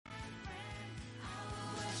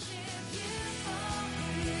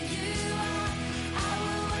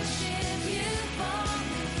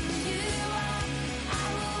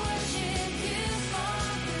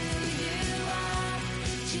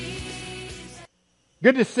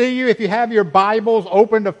Good to see you. If you have your Bibles,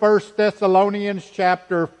 open to 1 Thessalonians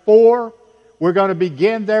chapter 4. We're going to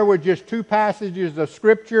begin there with just two passages of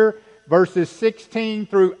Scripture, verses 16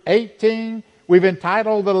 through 18. We've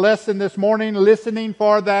entitled the lesson this morning, Listening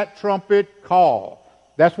for That Trumpet Call.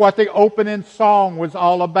 That's what the opening song was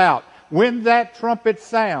all about. When that trumpet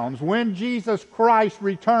sounds, when Jesus Christ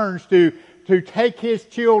returns to take His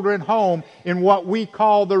children home in what we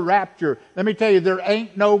call the rapture. Let me tell you, there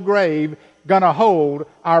ain't no grave going to hold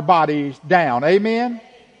our bodies down. Amen?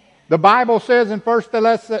 The Bible says in 1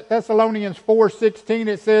 Thessalonians 4:16,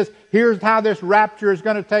 it says, here's how this rapture is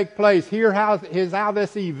going to take place. Here's how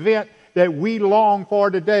this event that we long for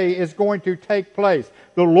today is going to take place.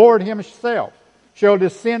 The Lord Himself shall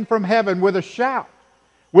descend from heaven with a shout,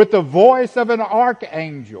 with the voice of an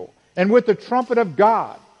archangel, and with the trumpet of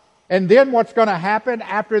God. And then what's going to happen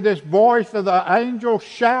after this voice of the angel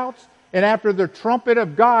shouts, and after the trumpet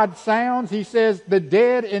of God sounds, He says, the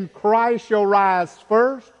dead in Christ shall rise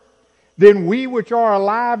first. Then we which are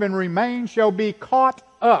alive and remain shall be caught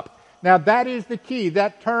up. Now that is the key.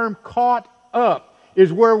 That term caught up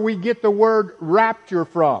is where we get the word rapture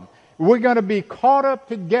from. We're going to be caught up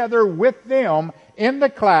together with them in the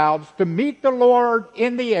clouds to meet the Lord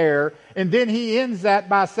in the air. And then He ends that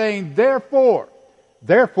by saying, Therefore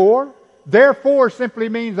simply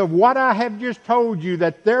means of what I have just told you,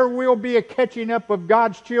 that there will be a catching up of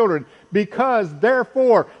God's children. Because,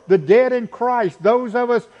 therefore, the dead in Christ, those of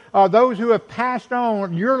us, those who have passed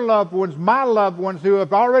on, your loved ones, my loved ones who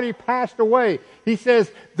have already passed away, He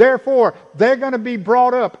says, therefore, they're going to be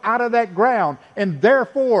brought up out of that ground. And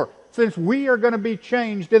therefore, since we are going to be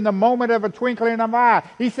changed in the moment of a twinkling of an eye,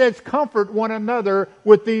 He says, comfort one another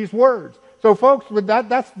with these words. So folks,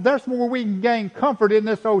 that's where we can gain comfort in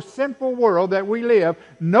this old sinful world that we live,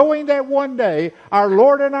 knowing that one day our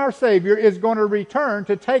Lord and our Savior is going to return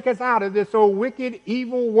to take us out of this old wicked,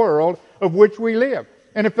 evil world of which we live.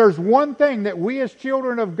 And if there's one thing that we as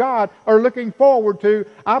children of God are looking forward to,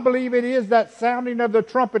 I believe it is that sounding of the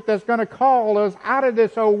trumpet that's going to call us out of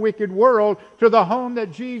this old wicked world to the home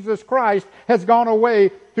that Jesus Christ has gone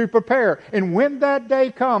away to prepare. And when that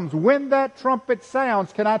day comes, when that trumpet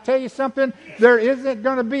sounds, can I tell you something? There isn't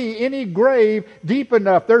going to be any grave deep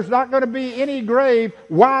enough. There's not going to be any grave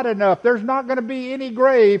wide enough. There's not going to be any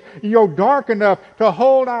grave, dark enough to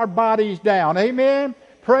hold our bodies down. Amen?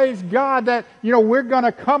 Praise God that, we're going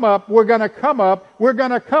to come up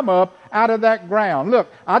out of that ground.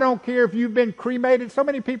 Look, I don't care if you've been cremated. So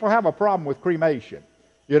many people have a problem with cremation.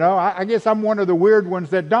 I guess I'm one of the weird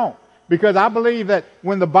ones that don't. Because I believe that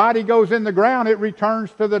when the body goes in the ground, it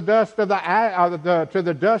returns to the dust of to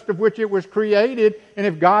the dust of which it was created. And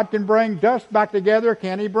if God can bring dust back together,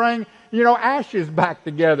 can He bring, ashes back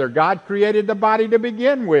together? God created the body to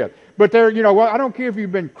begin with. But I don't care if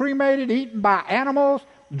you've been cremated, eaten by animals,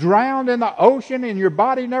 drowned in the ocean, and your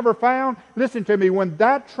body never found. Listen to me, when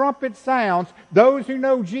that trumpet sounds, those who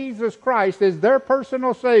know Jesus Christ as their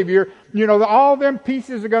personal Savior, all them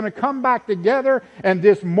pieces are going to come back together, and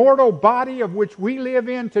this mortal body of which we live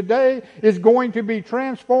in today is going to be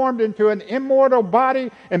transformed into an immortal body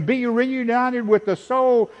and be reunited with the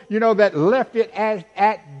soul, that left it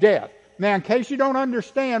at death. Now, in case you don't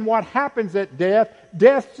understand what happens at death,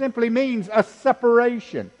 death simply means a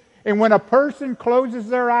separation. And when a person closes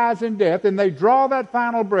their eyes in death and they draw that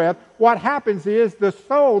final breath, what happens is the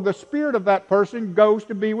soul, the spirit of that person goes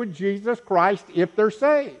to be with Jesus Christ if they're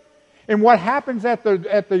saved. And what happens at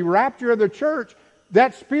the rapture of the church,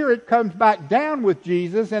 that spirit comes back down with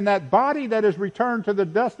Jesus, and that body that is returned to the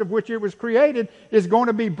dust of which it was created is going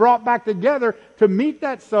to be brought back together to meet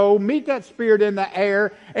that soul, meet that spirit in the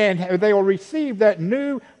air, and they will receive that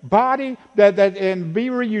new body and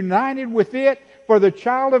be reunited with it. For the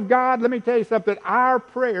child of God, let me tell you something, our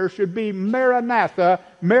prayer should be Maranatha.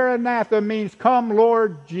 Maranatha means, come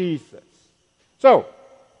Lord Jesus. So,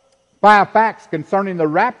 5 facts concerning the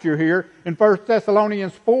rapture here. In 1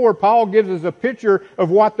 Thessalonians 4, Paul gives us a picture of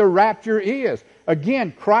what the rapture is.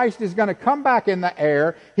 Again, Christ is going to come back in the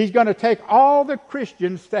air. He's going to take all the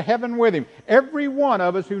Christians to heaven with Him. Every one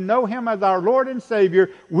of us who know Him as our Lord and Savior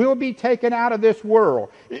will be taken out of this world.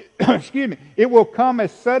 Excuse me. It will come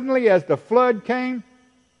as suddenly as the flood came.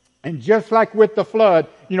 And just like with the flood,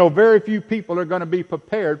 very few people are going to be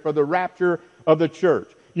prepared for the rapture of the church.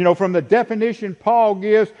 From the definition Paul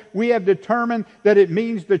gives, we have determined that it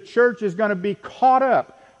means the church is going to be caught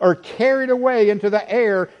up or carried away into the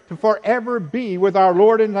air to forever be with our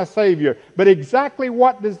Lord and our Savior. But exactly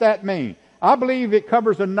what does that mean? I believe it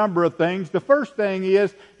covers a number of things. The first thing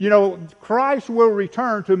is, Christ will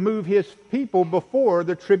return to move His people before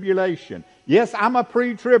the tribulation. Yes, I'm a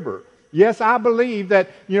pre-tribber. Yes, I believe that,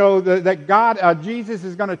 that God, Jesus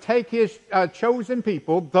is going to take his chosen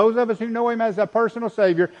people, those of us who know him as a personal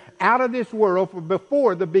Savior, out of this world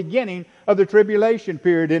before the beginning of the tribulation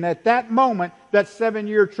period. And at that moment, that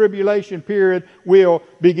 7-year tribulation period will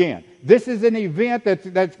begin. This is an event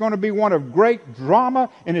that's going to be one of great drama,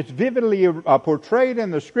 and it's vividly portrayed in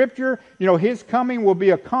the Scripture. His coming will be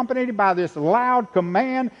accompanied by this loud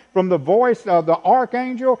command from the voice of the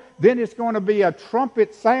archangel. Then it's going to be a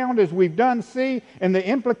trumpet sound, as we've done see, and the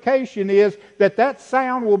implication is that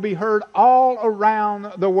sound will be heard all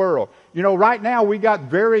around the world. Right now we got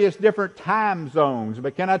various different time zones,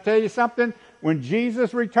 but can I tell you something? When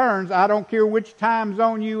Jesus returns, I don't care which time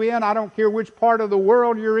zone you're in, I don't care which part of the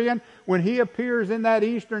world you're in, when he appears in that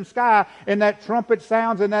eastern sky and that trumpet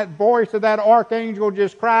sounds and that voice of that archangel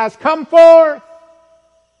just cries, "Come forth!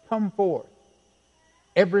 Come forth!"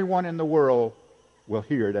 Everyone in the world will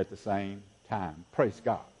hear it at the same time. Praise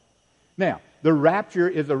God. Now, the rapture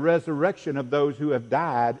is a resurrection of those who have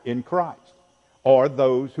died in Christ, or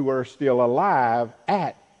those who are still alive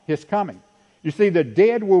at his coming. You see, the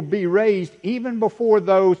dead will be raised even before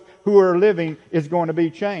those who are living is going to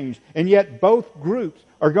be changed. And yet both groups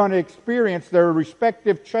are going to experience their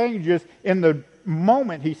respective changes in the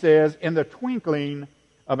moment, he says, in the twinkling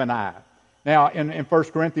of an eye. Now, in 1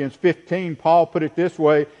 Corinthians 15, Paul put it this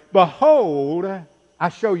way, "Behold, I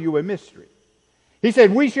show you a mystery." He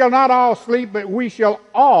said, "We shall not all sleep, but we shall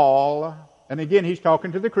all," and again he's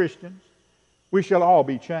talking to the Christians, "we shall all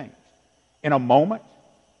be changed. In a moment,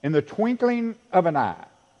 in the twinkling of an eye,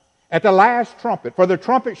 at the last trumpet. For the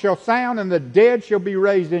trumpet shall sound, and the dead shall be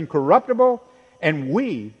raised incorruptible, and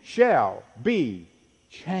we shall be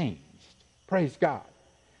changed." Praise God.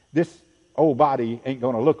 This old body ain't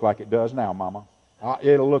going to look like it does now, Mama.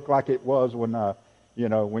 It'll look like it was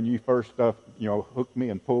when you first hooked me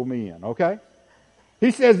and pulled me in. Okay. He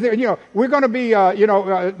says, we're going to be,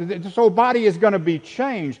 this old body is going to be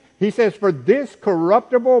changed. He says, "For this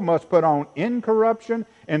corruptible must put on incorruption,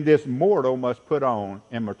 and this mortal must put on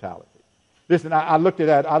immortality." Listen, I looked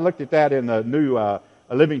at that in the New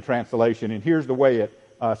Living Translation, and here's the way it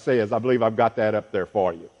says. I believe I've got that up there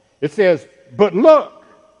for you. It says, "But look,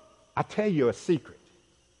 I tell you a secret."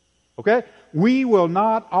 Okay? "We will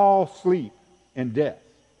not all sleep in death,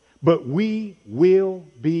 but we will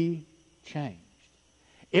be changed."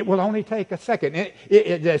 It will only take a second.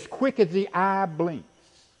 It as quick as the eye blinks.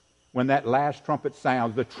 When that last trumpet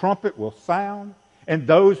sounds, the trumpet will sound, and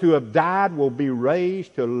those who have died will be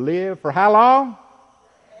raised to live for how long?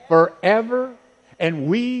 Forever. And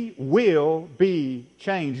we will be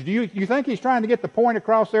changed. Do you think he's trying to get the point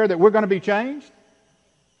across there that we're going to be changed?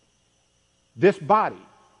 This body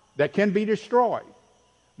that can be destroyed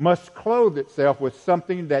must clothe itself with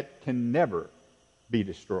something that can never be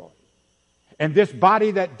destroyed. And this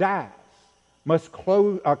body that dies must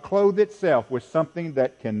clothe itself with something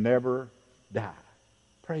that can never die.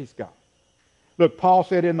 Praise God. Look, Paul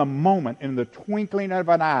said, "In the moment, in the twinkling of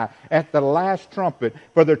an eye, at the last trumpet,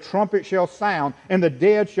 for the trumpet shall sound, and the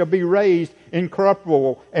dead shall be raised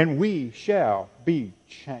incorruptible, and we shall be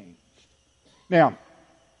changed." Now,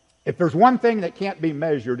 if there's one thing that can't be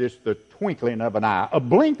measured, it's the twinkling of an eye. A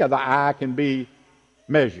blink of the eye can be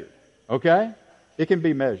measured. Okay? It can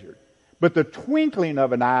be measured. But the twinkling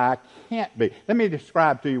of an eye can't be. Let me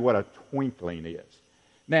describe to you what a twinkling is.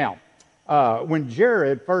 Now, when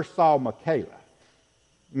Jared first saw Michaela,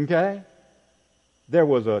 okay, there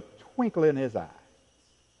was a twinkle in his eye.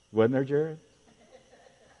 Wasn't there, Jared?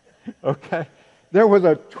 Okay. There was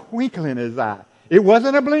a twinkle in his eye. It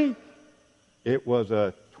wasn't a blink. It was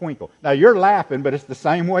a twinkle. Now, you're laughing, but it's the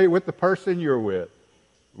same way with the person you're with.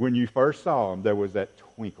 When you first saw him, there was that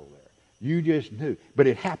twinkle there. You just knew. But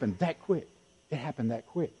it happened that quick. It happened that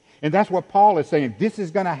quick. And that's what Paul is saying. This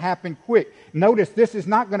is going to happen quick. Notice this is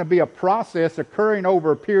not going to be a process occurring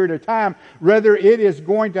over a period of time. Rather, it is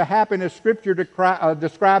going to happen, as Scripture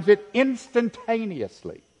describes it,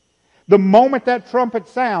 instantaneously. The moment that trumpet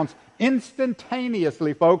sounds,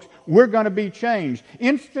 instantaneously, folks, we're going to be changed.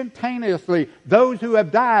 Instantaneously, those who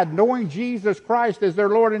have died knowing Jesus Christ as their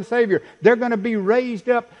Lord and Savior, they're going to be raised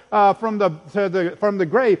up from the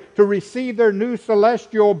grave to receive their new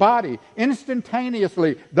celestial body.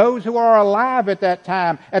 Instantaneously, those who are alive at that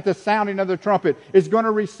time, at the sounding of the trumpet, is going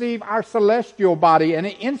to receive our celestial body, and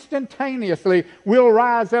instantaneously we'll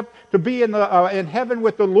rise up to be in heaven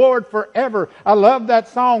with the Lord forever. I love that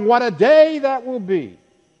song. What a day that will be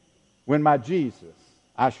when my Jesus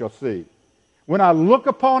I shall see. When I look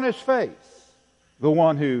upon His face, the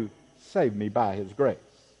one who saved me by His grace.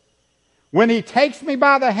 When He takes me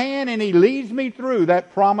by the hand and He leads me through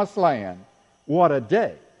that promised land. What a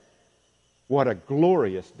day. What a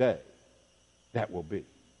glorious day that will be.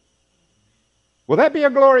 Will that be a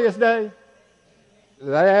glorious day?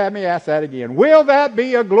 Let me ask that again. Will that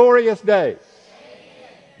be a glorious day?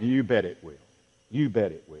 You bet it will. You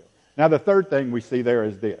bet it will. Now the third thing we see there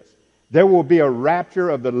is this. There will be a rapture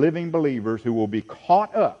of the living believers who will be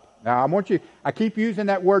caught up. Now I keep using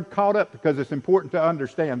that word caught up because it's important to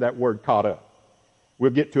understand that word caught up.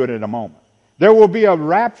 We'll get to it in a moment. There will be a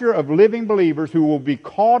rapture of living believers who will be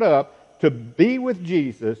caught up to be with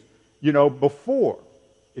Jesus, before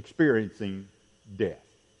experiencing death.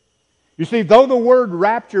 You see, though the word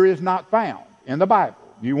rapture is not found in the Bible,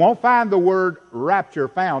 you won't find the word rapture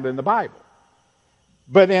found in the Bible.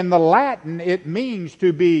 But in the Latin, it means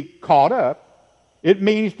to be caught up. It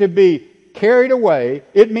means to be carried away.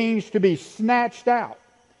 It means to be snatched out.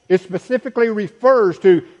 It specifically refers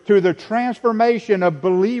to the transformation of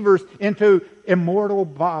believers into immortal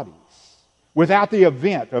bodies without the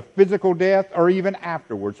event of physical death or even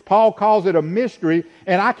afterwards. Paul calls it a mystery,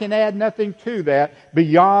 and I can add nothing to that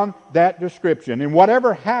beyond that description. And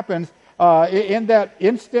whatever happens in that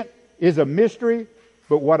instant is a mystery,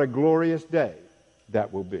 but what a glorious day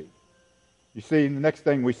that will be. You see, the next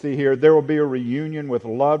thing we see here, there will be a reunion with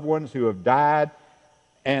loved ones who have died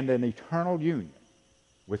and an eternal union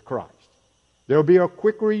with Christ. There will be a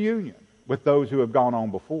quick reunion with those who have gone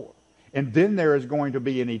on before. And then there is going to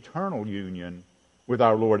be an eternal union with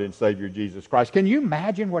our Lord and Savior Jesus Christ. Can you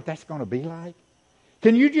imagine what that's going to be like?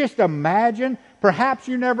 Can you just imagine? Perhaps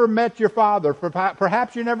you never met your father.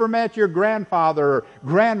 Perhaps you never met your grandfather or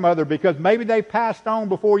grandmother because maybe they passed on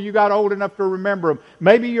before you got old enough to remember them.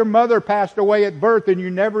 Maybe your mother passed away at birth and you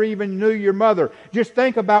never even knew your mother. Just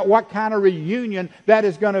think about what kind of reunion that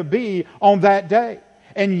is going to be on that day.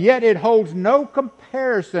 And yet it holds no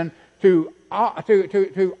comparison to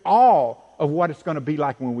all of what it's going to be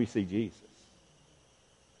like when we see Jesus.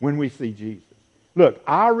 When we see Jesus. Look,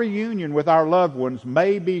 our reunion with our loved ones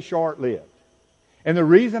may be short-lived. And the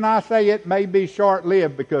reason I say it may be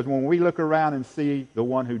short-lived because when we look around and see the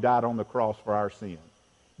one who died on the cross for our sins,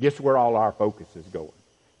 guess where all our focus is going?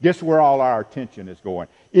 Guess where all our attention is going?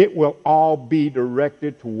 It will all be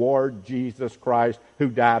directed toward Jesus Christ who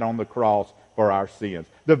died on the cross for our sins.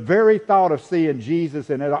 The very thought of seeing Jesus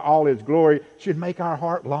in all His glory should make our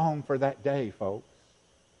heart long for that day, folks.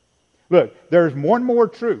 Look, there's one more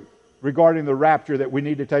truth regarding the rapture that we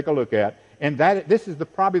need to take a look at, and this is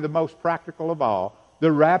probably the most practical of all.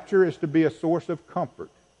 The rapture is to be a source of comfort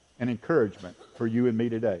and encouragement for you and me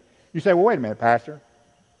today. You say, well, wait a minute, Pastor.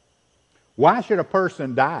 Why should a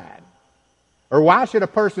person die? Or why should a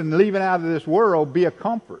person leaving out of this world be a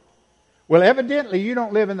comfort? Well, evidently you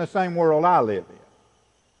don't live in the same world I live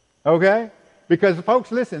in. Okay? Because,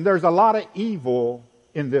 folks, listen, there's a lot of evil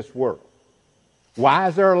in this world. Why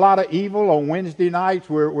is there a lot of evil? On Wednesday nights,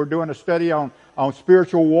 we're doing a study on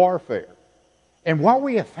spiritual warfare. And what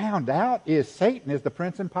we have found out is Satan is the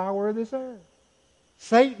prince and power of this earth.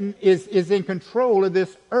 Satan is in control of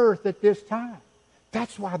this earth at this time.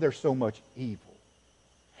 That's why there's so much evil.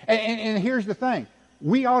 And here's the thing.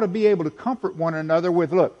 We ought to be able to comfort one another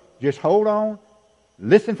with, look, just hold on,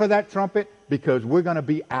 listen for that trumpet, because we're going to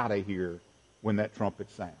be out of here when that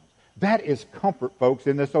trumpet sounds. That is comfort, folks,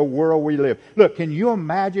 in this old world we live. Look, can you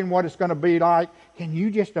imagine what it's going to be like? Can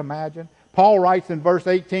you just imagine? Paul writes in verse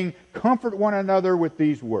 18, comfort one another with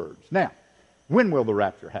these words. Now, when will the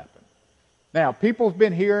rapture happen? Now, people's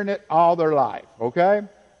been hearing it all their life, okay?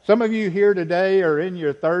 Some of you here today are in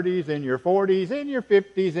your 30s, in your 40s, in your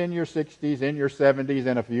 50s, in your 60s, in your 70s,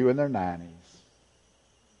 and a few in their 90s.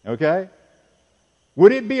 Okay?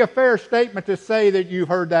 Would it be a fair statement to say that you've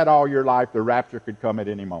heard that all your life, the rapture could come at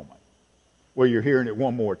any moment? Well, you're hearing it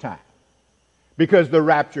one more time. Because the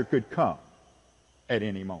rapture could come at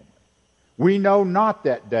any moment. We know not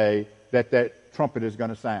that day that trumpet is going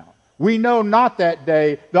to sound. We know not that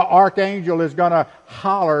day the archangel is going to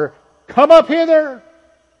holler, come up hither!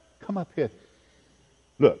 Come up hither.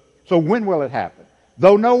 Look, so when will it happen?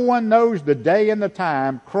 Though no one knows the day and the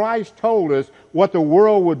time, Christ told us what the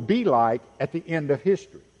world would be like at the end of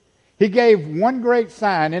history. He gave one great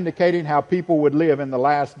sign indicating how people would live in the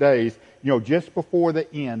last days, just before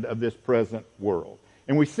the end of this present world.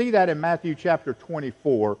 And we see that in Matthew chapter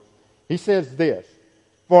 24. He says this,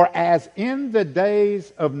 for as in the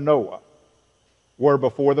days of Noah were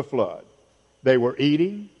before the flood, they were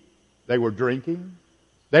eating, they were drinking,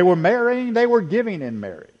 they were marrying, they were giving in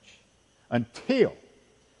marriage. Until,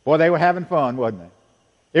 boy, they were having fun, wasn't it?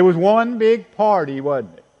 It was one big party,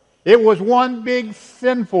 wasn't it? It was one big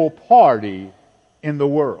sinful party in the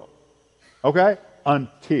world. Okay?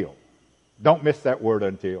 Until. Don't miss that word,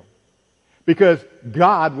 until. Because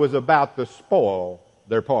God was about to spoil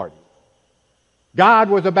their party. God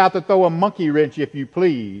was about to throw a monkey wrench, if you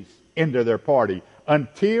please, into their party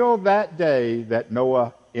until that day that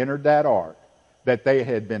Noah entered that ark, that they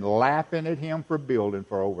had been laughing at him for building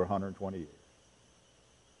for over 120 years.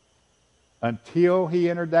 Until he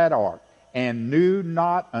entered that ark, and knew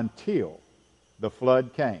not until the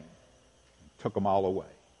flood came and took them all away.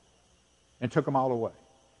 And took them all away.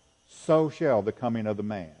 So shall the coming of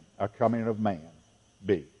man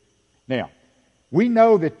be. Now, we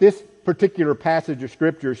know that this particular passage of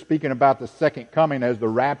Scripture is speaking about the second coming, as the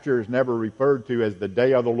rapture is never referred to as the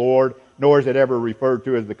day of the Lord, nor is it ever referred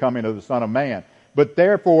to as the coming of the Son of Man. But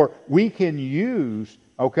therefore, we can use,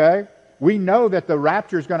 we know that the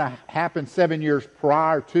rapture is going to happen 7 years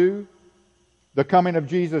prior to the coming of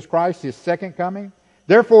Jesus Christ, His second coming.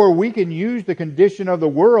 Therefore, we can use the condition of the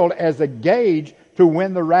world as a gauge to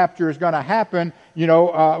when the rapture is going to happen,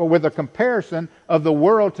 with a comparison of the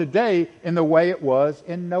world today in the way it was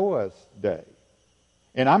in Noah's day.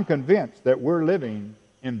 And I'm convinced that we're living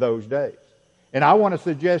in those days. And I want to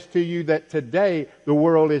suggest to you that today the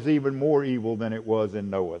world is even more evil than it was in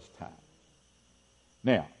Noah's time.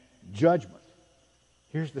 Now, judgment.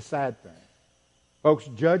 Here's the sad thing. Folks,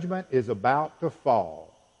 judgment is about to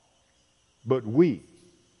fall. But we,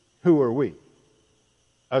 who are we?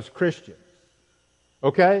 Us Christians.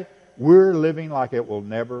 We're living like it will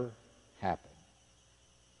never happen.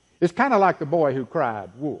 It's kind of like the boy who cried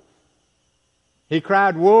wolf. He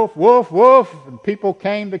cried wolf, wolf, wolf, and people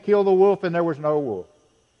came to kill the wolf, and there was no wolf.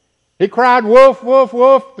 He cried wolf, wolf,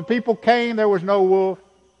 wolf, the people came, there was no wolf.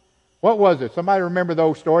 What was it? Somebody remember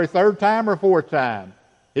those stories? Third time or fourth time?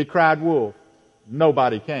 He cried wolf.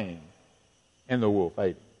 Nobody came, and the wolf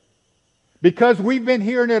ate him. Because we've been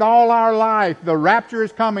hearing it all our life. The rapture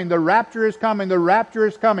is coming, the rapture is coming, the rapture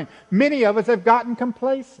is coming. Many of us have gotten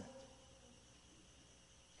complacent.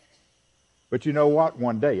 But you know what?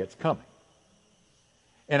 One day it's coming.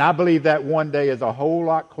 And I believe that one day is a whole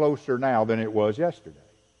lot closer now than it was yesterday.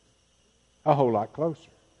 A whole lot closer.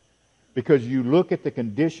 Because you look at the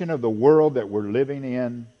condition of the world that we're living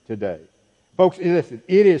in today. Folks, listen,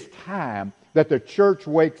 it is time that the church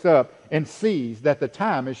wakes up and sees that the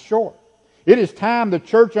time is short. It is time the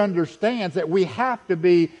church understands that we have to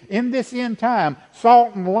be, in this end time,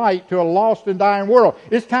 salt and light to a lost and dying world.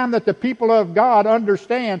 It's time that the people of God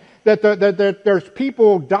understand that there's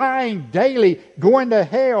people dying daily, going to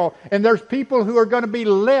hell, and there's people who are going to be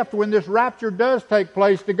left when this rapture does take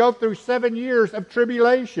place to go through 7 years of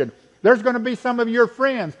tribulation. There's going to be some of your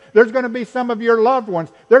friends. There's going to be some of your loved ones.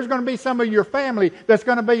 There's going to be some of your family that's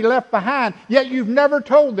going to be left behind, yet you've never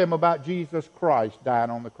told them about Jesus Christ dying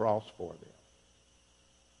on the cross for them.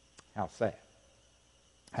 How sad.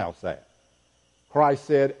 How sad. Christ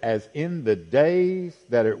said, as in the days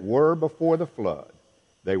that it were before the flood,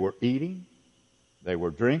 they were eating, they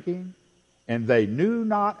were drinking, and they knew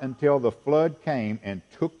not until the flood came and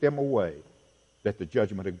took them away that the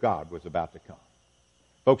judgment of God was about to come.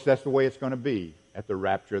 Folks, that's the way it's going to be at the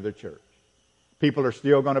rapture of the church. People are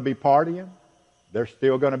still going to be partying. They're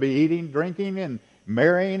still going to be eating, drinking, and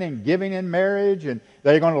marrying and giving in marriage, and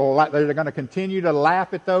they're going to continue to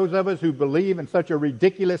laugh at those of us who believe in such a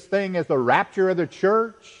ridiculous thing as the rapture of the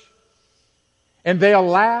church. And they'll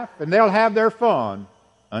laugh and they'll have their fun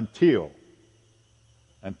until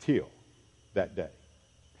that day.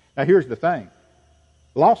 Now here's the thing.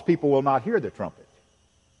 Lost people will not hear the trumpet.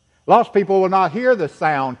 Lost people will not hear the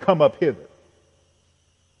sound, come up hither.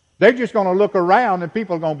 They're just going to look around and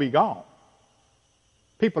people are going to be gone.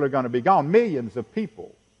 People are going to be gone. Millions of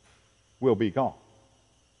people will be gone.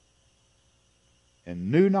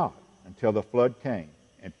 And knew not until the flood came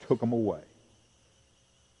and took them away.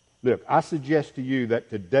 Look, I suggest to you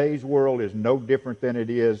that today's world is no different than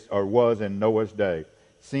it is or was in Noah's day.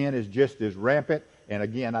 Sin is just as rampant, and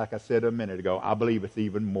again, like I said a minute ago, I believe it's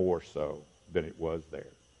even more so than it was there.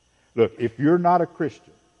 Look, if you're not a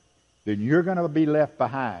Christian, then you're going to be left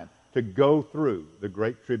behind to go through the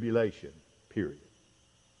Great Tribulation period.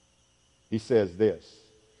 He says this,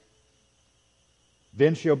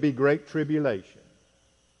 then shall be great tribulation,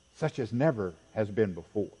 such as never has been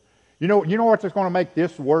before. You know what's going to make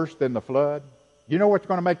this worse than the flood? You know what's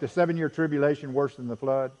going to make the 7-year tribulation worse than the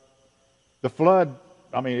flood? The flood,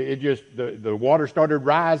 the water started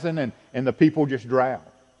rising and the people just drowned.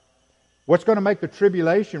 What's going to make the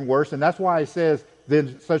tribulation worse, and that's why it says,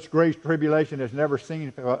 then such great tribulation has never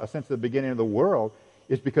seen since the beginning of the world,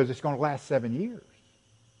 is because it's going to last 7 years.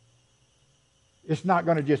 It's not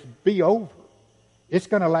going to just be over. It's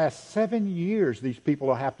going to last 7 years. These people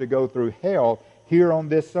will have to go through hell here on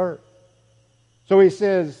this earth. So he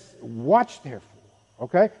says, watch therefore,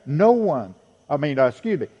 okay? No one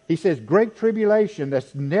He says, great tribulation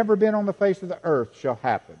that's never been on the face of the earth shall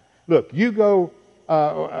happen. Look, you go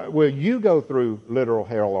through literal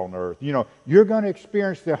hell on earth. You're going to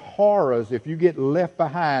experience the horrors if you get left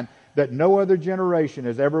behind that no other generation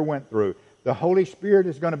has ever went through. The Holy Spirit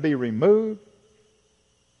is going to be removed,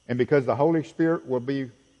 and because the Holy Spirit will be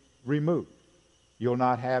removed, you'll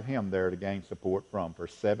not have Him there to gain support from for a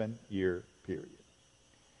 7-year period.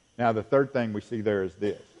 Now, the third thing we see there is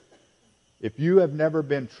this. If you have never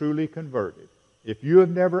been truly converted, if you have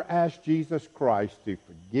never asked Jesus Christ to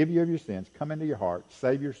forgive you of your sins, come into your heart,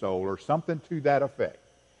 save your soul, or something to that effect.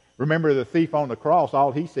 Remember the thief on the cross,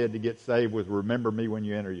 all he said to get saved was, remember me when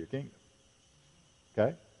you enter your kingdom.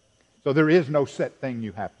 Okay? So there is no set thing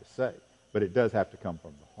you have to say, but it does have to come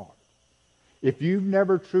from the heart. If you've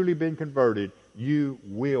never truly been converted, you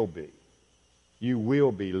will be. You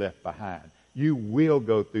will be left behind. You will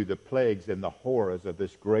go through the plagues and the horrors of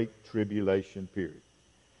this great tribulation period.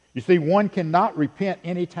 You see, one cannot repent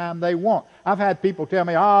anytime they want. I've had people tell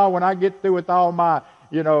me, when I get through with all my,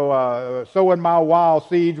 sowing my wild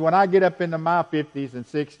seeds, when I get up into my 50s and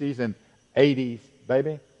 60s and 80s,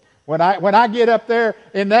 baby, when I get up there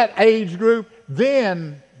in that age group,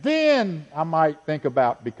 then I might think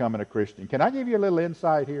about becoming a Christian. Can I give you a little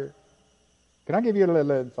insight here? Can I give you a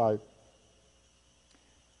little insight?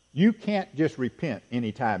 You can't just repent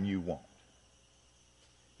anytime you want.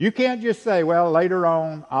 You can't just say, well, later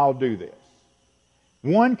on, I'll do this.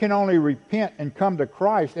 One can only repent and come to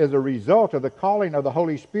Christ as a result of the calling of the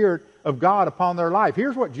Holy Spirit of God upon their life.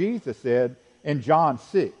 Here's what Jesus said in John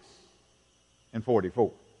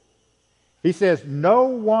 6:44. He says, no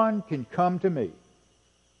one can come to me.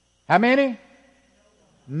 How many?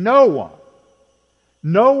 No one.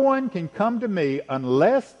 No one can come to me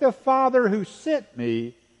unless the Father who sent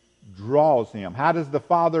me draws him. How does the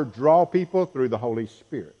Father draw people? Through the Holy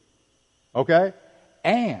Spirit. Okay?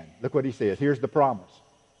 And, look what he says. Here's the promise.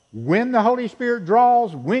 When the Holy Spirit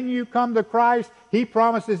draws, when you come to Christ, He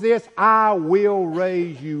promises this, I will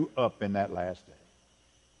raise you up in that last day.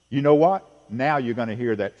 You know what? Now you're going to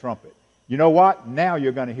hear that trumpet. You know what? Now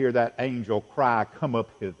you're going to hear that angel cry, come up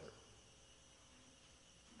hither.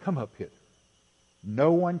 Come up hither.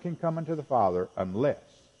 No one can come unto the Father unless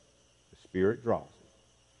the Spirit draws it.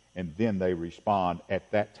 And then they respond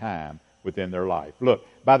at that time within their life. Look,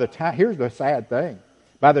 here's the sad thing.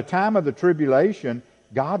 By the time of the tribulation,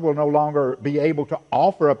 God will no longer be able to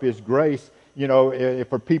offer up His grace,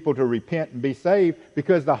 for people to repent and be saved,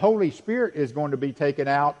 because the Holy Spirit is going to be taken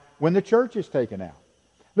out when the church is taken out.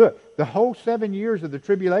 Look, the whole 7 years of the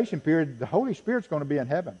tribulation period, the Holy Spirit's going to be in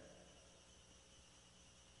heaven.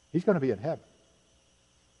 He's going to be in heaven.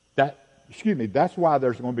 That's why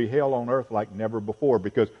there's going to be hell on earth like never before,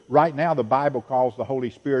 because right now the Bible calls the Holy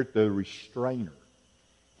Spirit the restrainer.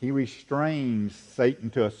 He restrains Satan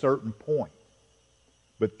to a certain point.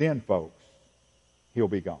 But then, folks, he'll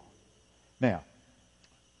be gone. Now,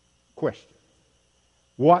 question.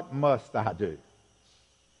 What must I do?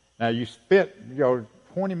 Now, you spent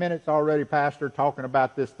 20 minutes already, Pastor, talking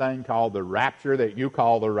about this thing called the rapture, that you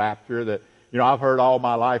call the rapture, that I've heard all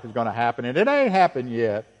my life is going to happen, and it ain't happened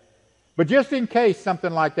yet. But just in case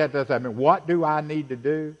something like that does happen, what do I need to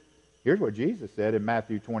do? Here's what Jesus said in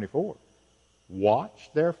Matthew 24. Watch,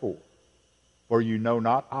 therefore, for you know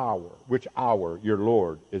not which hour your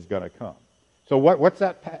Lord is going to come. So what's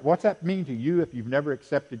that mean to you if you've never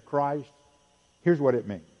accepted Christ? Here's what it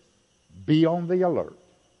means. Be on the alert.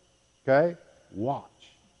 Okay? Watch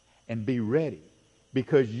and be ready,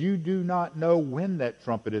 because you do not know when that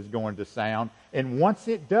trumpet is going to sound. And once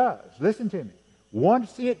it does, listen to me,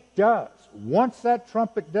 once that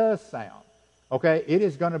trumpet does sound, okay, it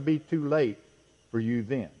is going to be too late for you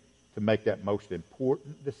then to make that most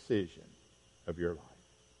important decision of your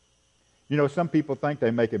life. Some people think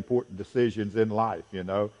they make important decisions in life,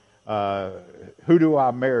 who do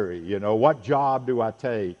I marry? What job do I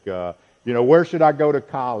take? Where should I go to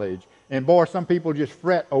college? And boy, some people just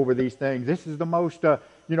fret over these things. This is the most,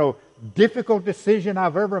 difficult decision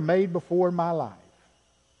I've ever made before in my life.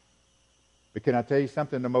 But can I tell you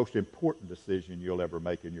something? The most important decision you'll ever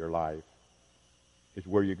make in your life is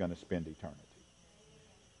where you're going to spend eternity.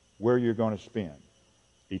 Where you're going to spend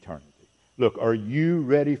eternity. Look, are you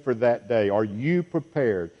ready for that day? Are you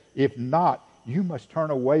prepared? If not, you must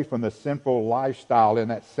turn away from the sinful lifestyle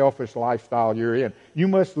and that selfish lifestyle you're in. You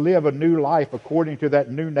must live a new life according to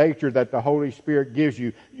that new nature that the Holy Spirit gives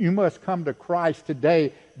you. You must come to Christ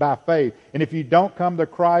today by faith. And if you don't come to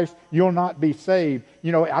Christ, you'll not be saved.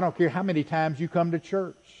 I don't care how many times you come to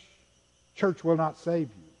church. Church will not save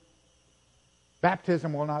you.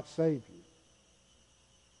 Baptism will not save you.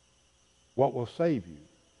 What will save you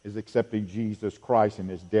is accepting Jesus Christ and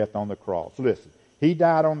his death on the cross. Listen, he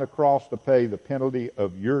died on the cross to pay the penalty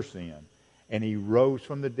of your sin, and he rose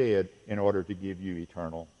from the dead in order to give you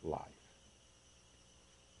eternal life.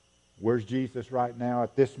 Where's Jesus right now?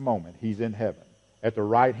 At this moment, he's in heaven, at the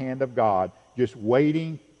right hand of God, just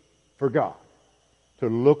waiting for God to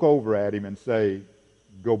look over at him and say,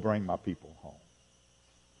 go bring my people home.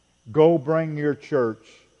 Go bring your church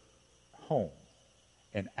home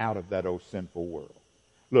and out of that old sinful world.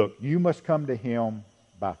 Look, you must come to him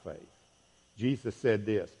by faith. Jesus said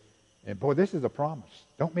this, and boy, this is a promise.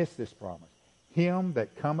 Don't miss this promise. Him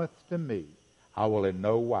that cometh to me, I will in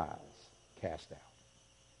no wise cast out.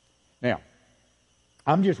 Now,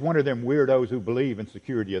 I'm just one of them weirdos who believe in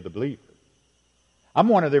security of the believer. I'm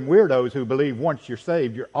one of them weirdos who believe once you're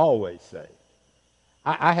saved, you're always saved.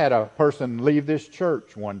 I had a person leave this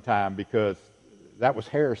church one time because that was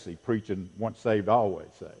heresy, preaching once saved, always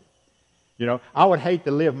saved. You know, I would hate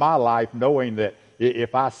to live my life knowing that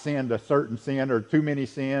if I sinned a certain sin or too many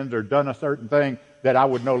sins or done a certain thing, that I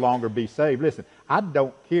would no longer be saved. Listen, I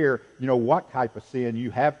don't care, what type of sin you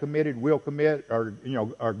have committed, will commit, or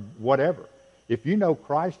whatever. If you know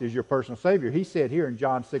Christ is your personal Savior, he said here in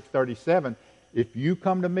John 6:37, if you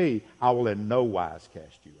come to me, I will in no wise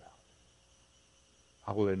cast you out.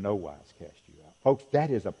 I will in no wise cast you out. Folks, that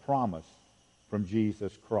is a promise from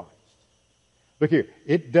Jesus Christ. Look here,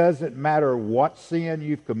 it doesn't matter what sin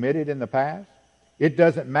you've committed in the past. It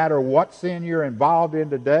doesn't matter what sin you're involved in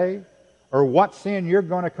today or what sin you're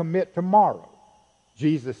going to commit tomorrow.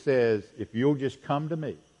 Jesus says, if you'll just come to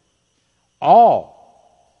me, all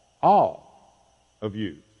of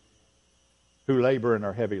you who labor and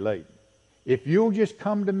are heavy laden, if you'll just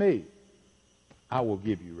come to me, I will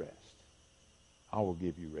give you rest. I will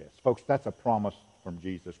give you rest. Folks, that's a promise from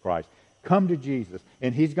Jesus Christ. Come to Jesus,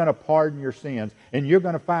 and he's going to pardon your sins, and you're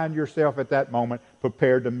going to find yourself at that moment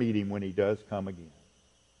prepared to meet him when he does come again.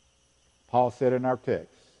 Paul said in our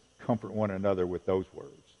text, comfort one another with those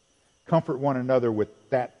words. Comfort one another with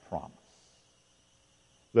that promise.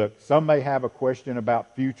 Look, some may have a question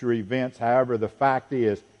about future events. However, the fact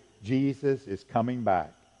is, Jesus is coming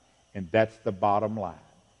back, and that's the bottom line.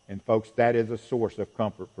 And folks, that is a source of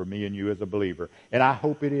comfort for me and you as a believer. And I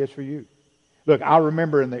hope it is for you. Look, I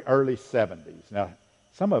remember in the early 70s. Now,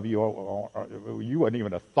 some of you wouldn't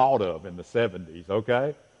even have thought of in the 70s,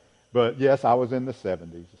 okay? But yes, I was in the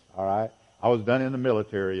 70s, all right? I was done in the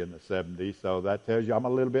military in the 70s, so that tells you I'm a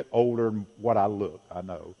little bit older than what I look, I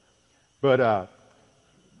know. But,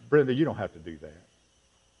 Brenda, you don't have to do that.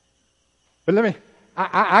 But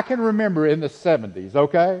I can remember in the 70s,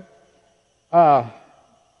 okay?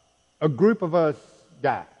 A group of us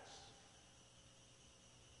guys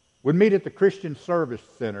would meet at the Christian Service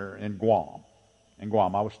Center in Guam.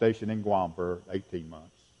 I was stationed in Guam for 18 months.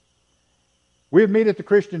 We'd meet at the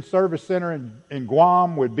Christian Service Center in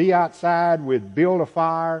Guam. We'd be outside. We'd build a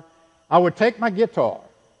fire. I would take my guitar,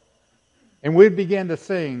 and we'd begin to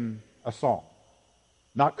sing a song.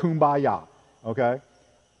 Not Kumbaya, okay?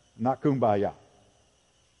 Not Kumbaya.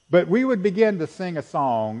 But we would begin to sing a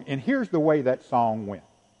song, and here's the way that song went.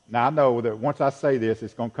 Now, I know that once I say this,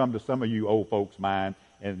 it's going to come to some of you old folks' mind,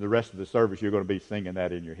 and the rest of the service, you're going to be singing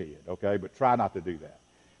that in your head, okay? But try not to do that.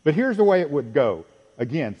 But here's the way it would go.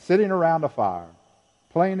 Again, sitting around a fire,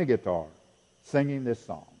 playing the guitar, singing this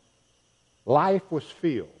song. Life was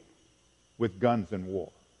filled with guns and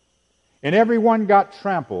war. And everyone got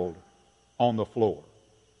trampled on the floor.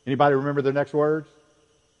 Anybody remember the next words?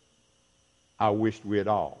 I wished we had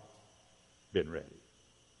all been ready.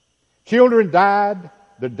 Children died,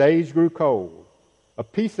 the days grew cold. A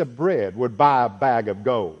piece of bread would buy a bag of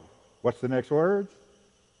gold. What's the next words?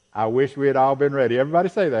 I wish we had all been ready. Everybody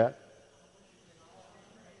say that.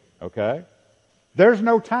 Okay? There's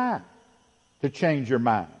no time to change your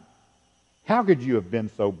mind. How could you have been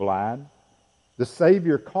so blind? The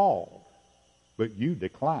Savior called, but you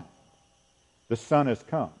declined. The Son has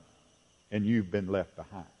come, and you've been left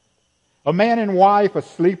behind. A man and wife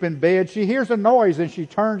asleep in bed. She hears a noise, and she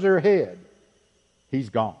turns her head. He's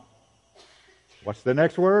gone. What's the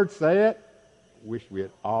next word? Say it. Wish we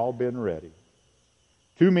had all been ready.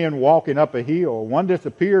 Two men walking up a hill. One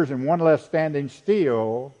disappears and one left standing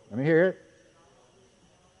still. Let me hear it.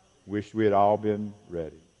 Wish we had all been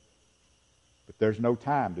ready. But there's no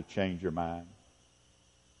time to change your mind.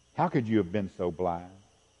 How could you have been so blind?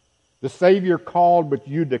 The Savior called, but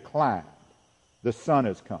you declined. The Son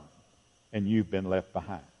has come, and you've been left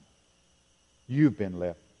behind. You've been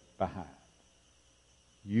left behind.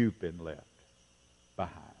 You've been left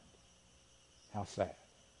behind. How sad.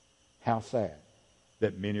 How sad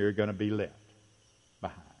that many are going to be left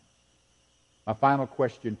behind. My final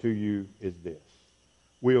question to you is this.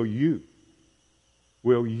 Will you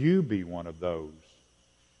be one of those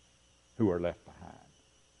who are left behind?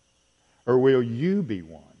 Or will you be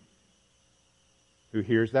one who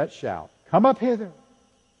hears that shout, come up hither,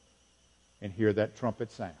 and hear that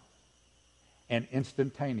trumpet sound, and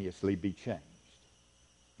instantaneously be changed?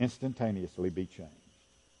 Instantaneously be changed.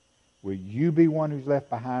 Will you be one who's left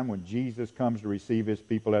behind when Jesus comes to receive his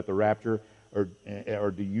people at the rapture? Or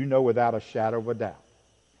do you know without a shadow of a doubt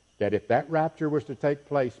that if that rapture was to take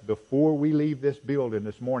place before we leave this building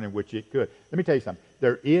this morning, which it could, let me tell you something.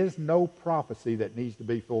 There is no prophecy that needs to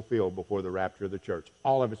be fulfilled before the rapture of the church.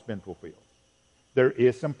 All of it's been fulfilled. There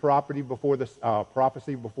is some prophecy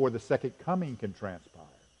before the second coming can transpire,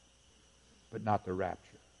 but not the rapture.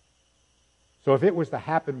 So if it was to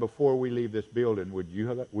happen before we leave this building, would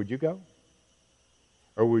you go?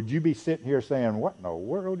 Or would you be sitting here saying, what in the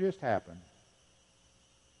world just happened?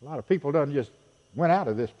 A lot of people done just went out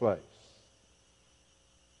of this place.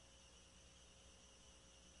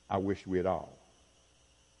 I wish we'd all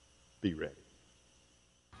be ready.